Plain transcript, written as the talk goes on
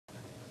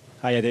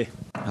Hi, Eddie.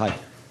 Hi.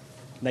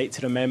 Night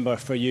to remember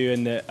for you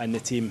and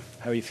the team.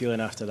 How are you feeling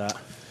after that?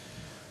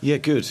 Yeah,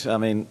 good. I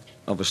mean,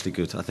 obviously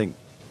good. I think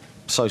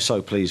so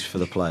pleased for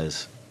the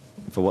players,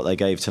 for what they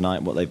gave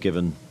tonight, what they've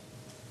given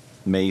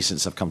me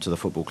since I've come to the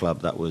football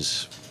club. That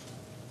was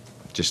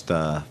just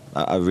a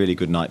really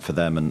good night for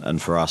them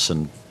and for us,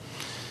 and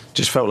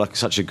just felt like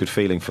such a good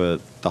feeling for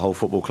the whole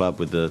football club,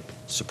 with the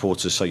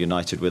supporters so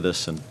united with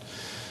us, and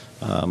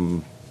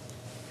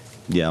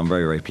yeah, I'm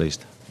very, very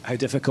pleased. How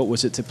difficult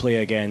was it to play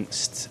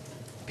against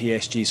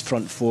PSG's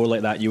front four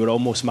like that? You were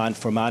almost man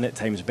for man at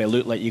times, but it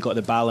looked like you got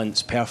the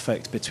balance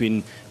perfect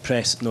between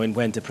knowing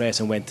when to press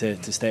and when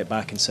to step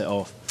back and sit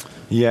off.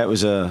 Yeah, it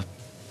was a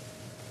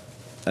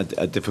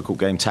difficult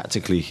game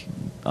tactically.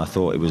 I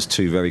thought it was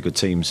two very good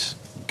teams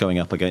going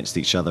up against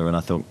each other, and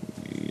I thought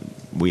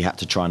we had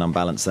to try and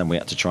unbalance them. We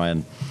had to try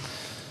and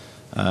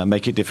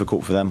make it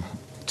difficult for them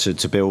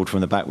to build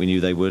from the back. We knew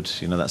they would.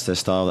 You know, that's their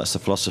style. That's the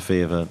philosophy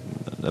of a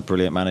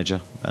brilliant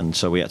manager. And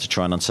so we had to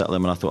try and unsettle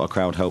them. And I thought our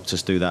crowd helped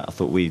us do that. I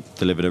thought we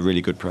delivered a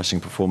really good pressing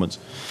performance.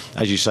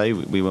 As you say,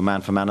 we were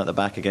man for man at the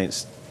back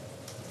against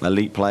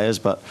elite players.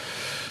 But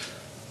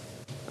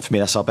for me,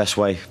 that's our best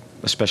way,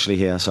 especially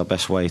here. That's our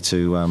best way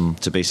to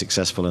be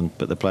successful.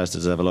 But the players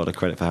deserve a lot of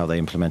credit for how they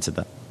implemented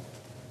that.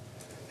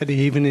 Eddie,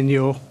 even in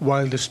your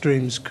wildest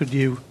dreams, could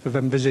you have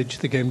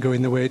envisaged the game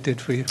going the way it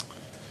did for you?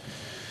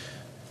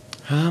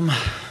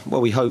 Well,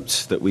 we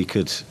hoped that we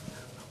could,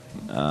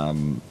 as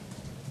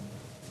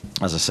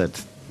I said,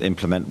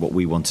 implement what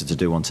we wanted to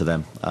do onto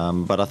them.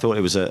 But I thought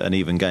it was an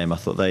even game. I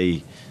thought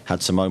they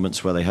had some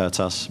moments where they hurt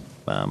us.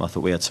 I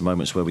thought we had some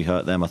moments where we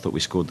hurt them. I thought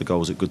we scored the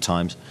goals at good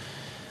times.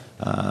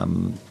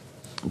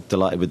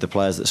 Delighted with the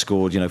players that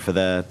scored, for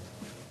their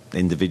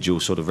individual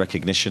sort of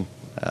recognition.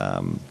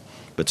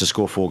 But to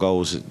score 4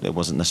 goals, it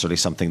wasn't necessarily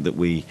something that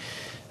we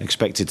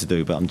expected to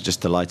do, but I'm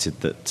just delighted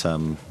that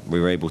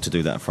we were able to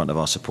do that in front of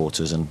our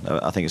supporters, and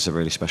I think it's a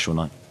really special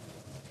night.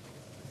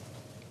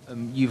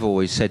 You've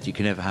always said you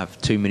can never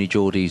have too many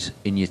Geordies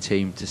in your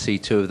team. To see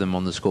 2 of them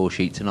on the score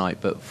sheet tonight,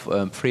 but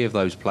 3 of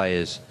those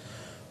players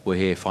were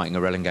here fighting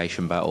a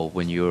relegation battle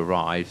when you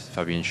arrived: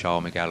 Fabian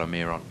Schär, Miguel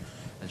Almiron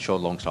and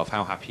Sean Longstaff.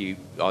 How happy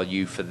are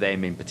you for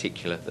them in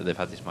particular that they've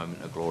had this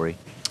moment of glory?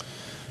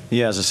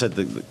 Yeah, as I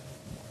said,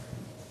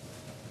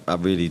 I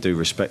really do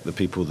respect the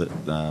people that,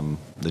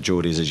 the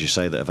Geordies, as you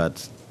say, that have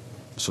had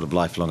sort of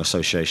lifelong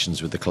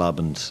associations with the club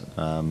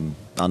and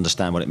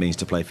understand what it means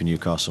to play for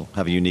Newcastle,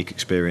 have a unique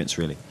experience,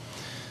 really.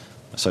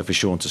 So for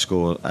Sean to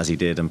score as he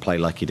did and play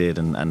like he did,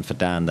 and for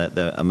Dan,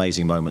 they're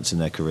amazing moments in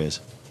their careers.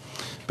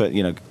 But,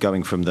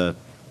 going from the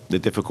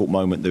difficult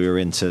moment that we were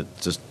in to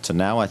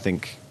now, I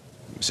think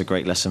it's a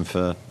great lesson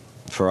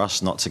for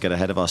us not to get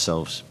ahead of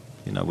ourselves.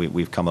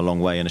 We've come a long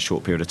way in a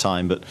short period of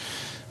time, but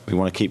we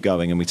want to keep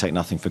going and we take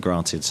nothing for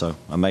granted. So,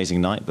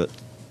 amazing night, but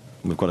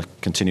we've got to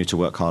continue to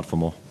work hard for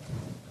more.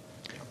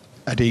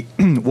 Eddie,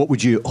 what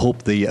would you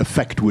hope the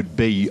effect would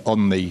be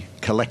on the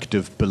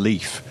collective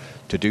belief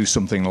to do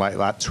something like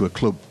that to a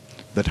club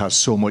that has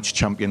so much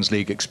Champions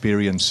League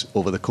experience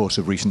over the course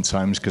of recent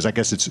times? Because I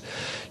guess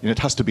it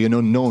has to be an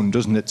unknown,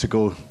 doesn't it, to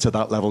go to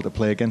that level to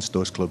play against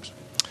those clubs?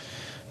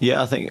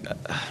 Yeah, I think it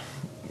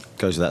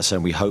goes without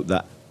saying, we hope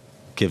that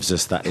gives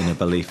us that inner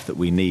belief that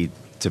we need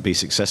to be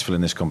successful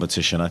in this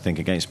competition. I think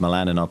against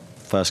Milan in our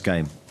first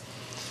game,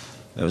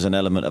 there was an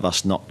element of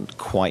us not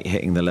quite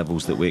hitting the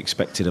levels that we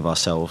expected of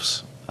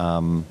ourselves.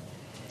 But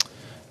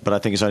I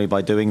think it's only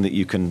by doing that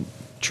you can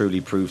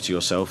truly prove to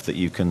yourself that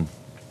you can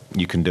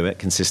do it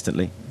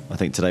consistently. I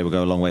think today will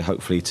go a long way,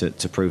 hopefully,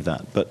 to prove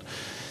that. But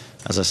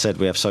as I said,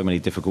 we have so many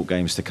difficult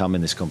games to come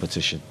in this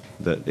competition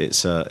that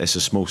it's a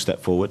small step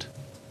forward,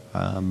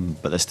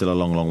 but there's still a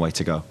long, long way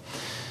to go.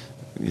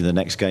 The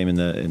next game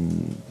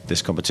in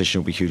this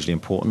competition will be hugely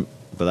important,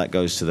 but that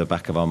goes to the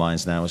back of our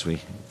minds now as we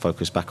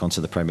focus back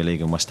onto the Premier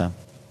League and West Ham.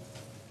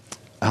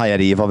 Hi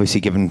Eddie, you've obviously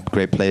given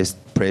great praise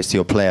to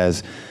your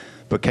players,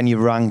 but can you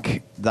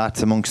rank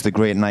that amongst the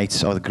great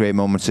nights or the great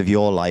moments of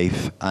your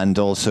life? And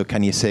also,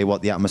 can you say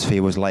what the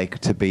atmosphere was like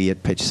to be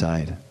at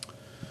pitchside?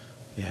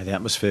 Yeah, the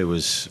atmosphere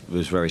was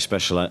very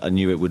special. I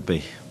knew it would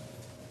be.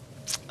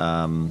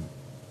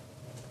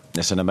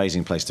 It's an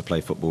amazing place to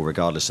play football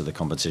regardless of the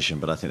competition,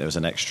 but I think there was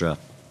an extra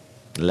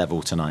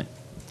level tonight.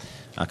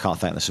 I can't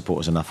thank the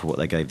supporters enough for what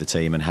they gave the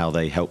team and how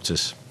they helped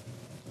us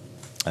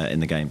in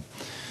the game.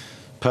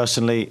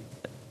 Personally,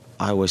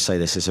 I always say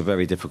this, it's a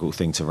very difficult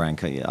thing to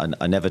rank.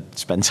 I never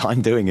spend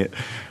time doing it.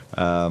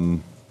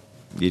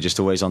 You're just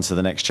always on to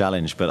the next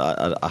challenge,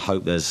 but I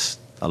hope there's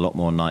a lot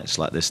more nights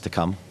like this to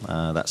come.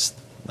 That's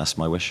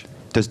my wish.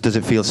 Does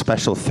it feel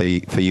special for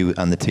you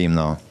and the team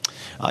though?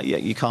 Yeah,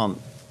 you can't.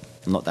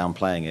 I'm not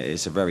downplaying it.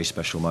 It's a very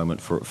special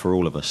moment for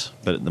all of us.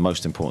 But the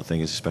most important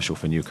thing is it's special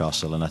for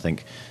Newcastle. And I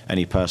think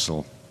any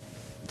personal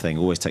thing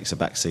always takes a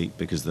back seat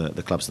because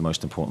the club's the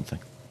most important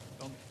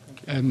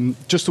thing.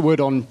 Just a word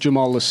on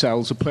Jamal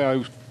Lascelles, a player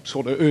who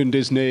sort of earned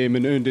his name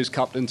and earned his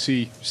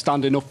captaincy,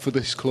 standing up for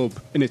this club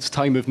in its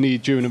time of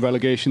need during a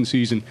relegation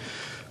season.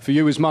 For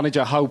you as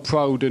manager, how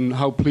proud and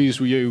how pleased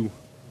were you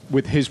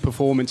with his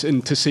performance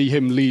and to see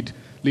him lead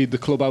lead the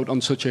club out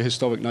on such a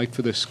historic night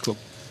for this club.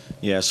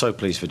 Yeah, so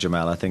pleased for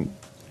Jamal. I think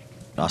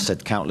I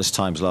said countless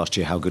times last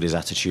year how good his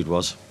attitude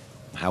was,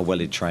 how well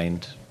he'd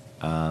trained,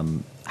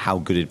 how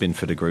good he'd been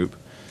for the group.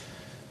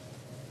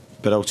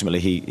 But ultimately,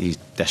 he's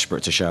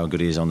desperate to show how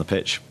good he is on the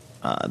pitch.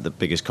 The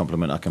biggest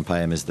compliment I can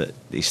pay him is that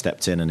he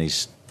stepped in and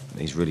he's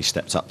really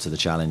stepped up to the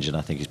challenge, and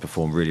I think he's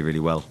performed really, really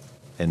well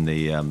in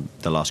the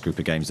last group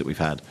of games that we've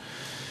had.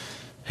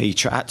 He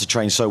had to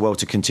train so well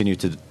to continue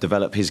to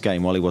develop his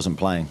game while he wasn't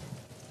playing,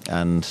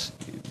 and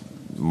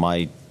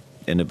my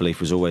inner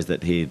belief was always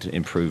that he'd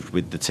improved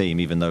with the team,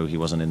 even though he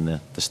wasn't in the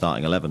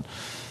starting 11,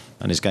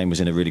 and his game was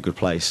in a really good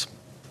place.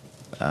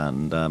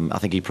 And I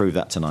think he proved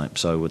that tonight.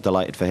 So we're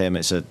delighted for him.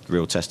 It's a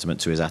real testament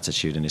to his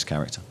attitude and his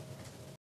character.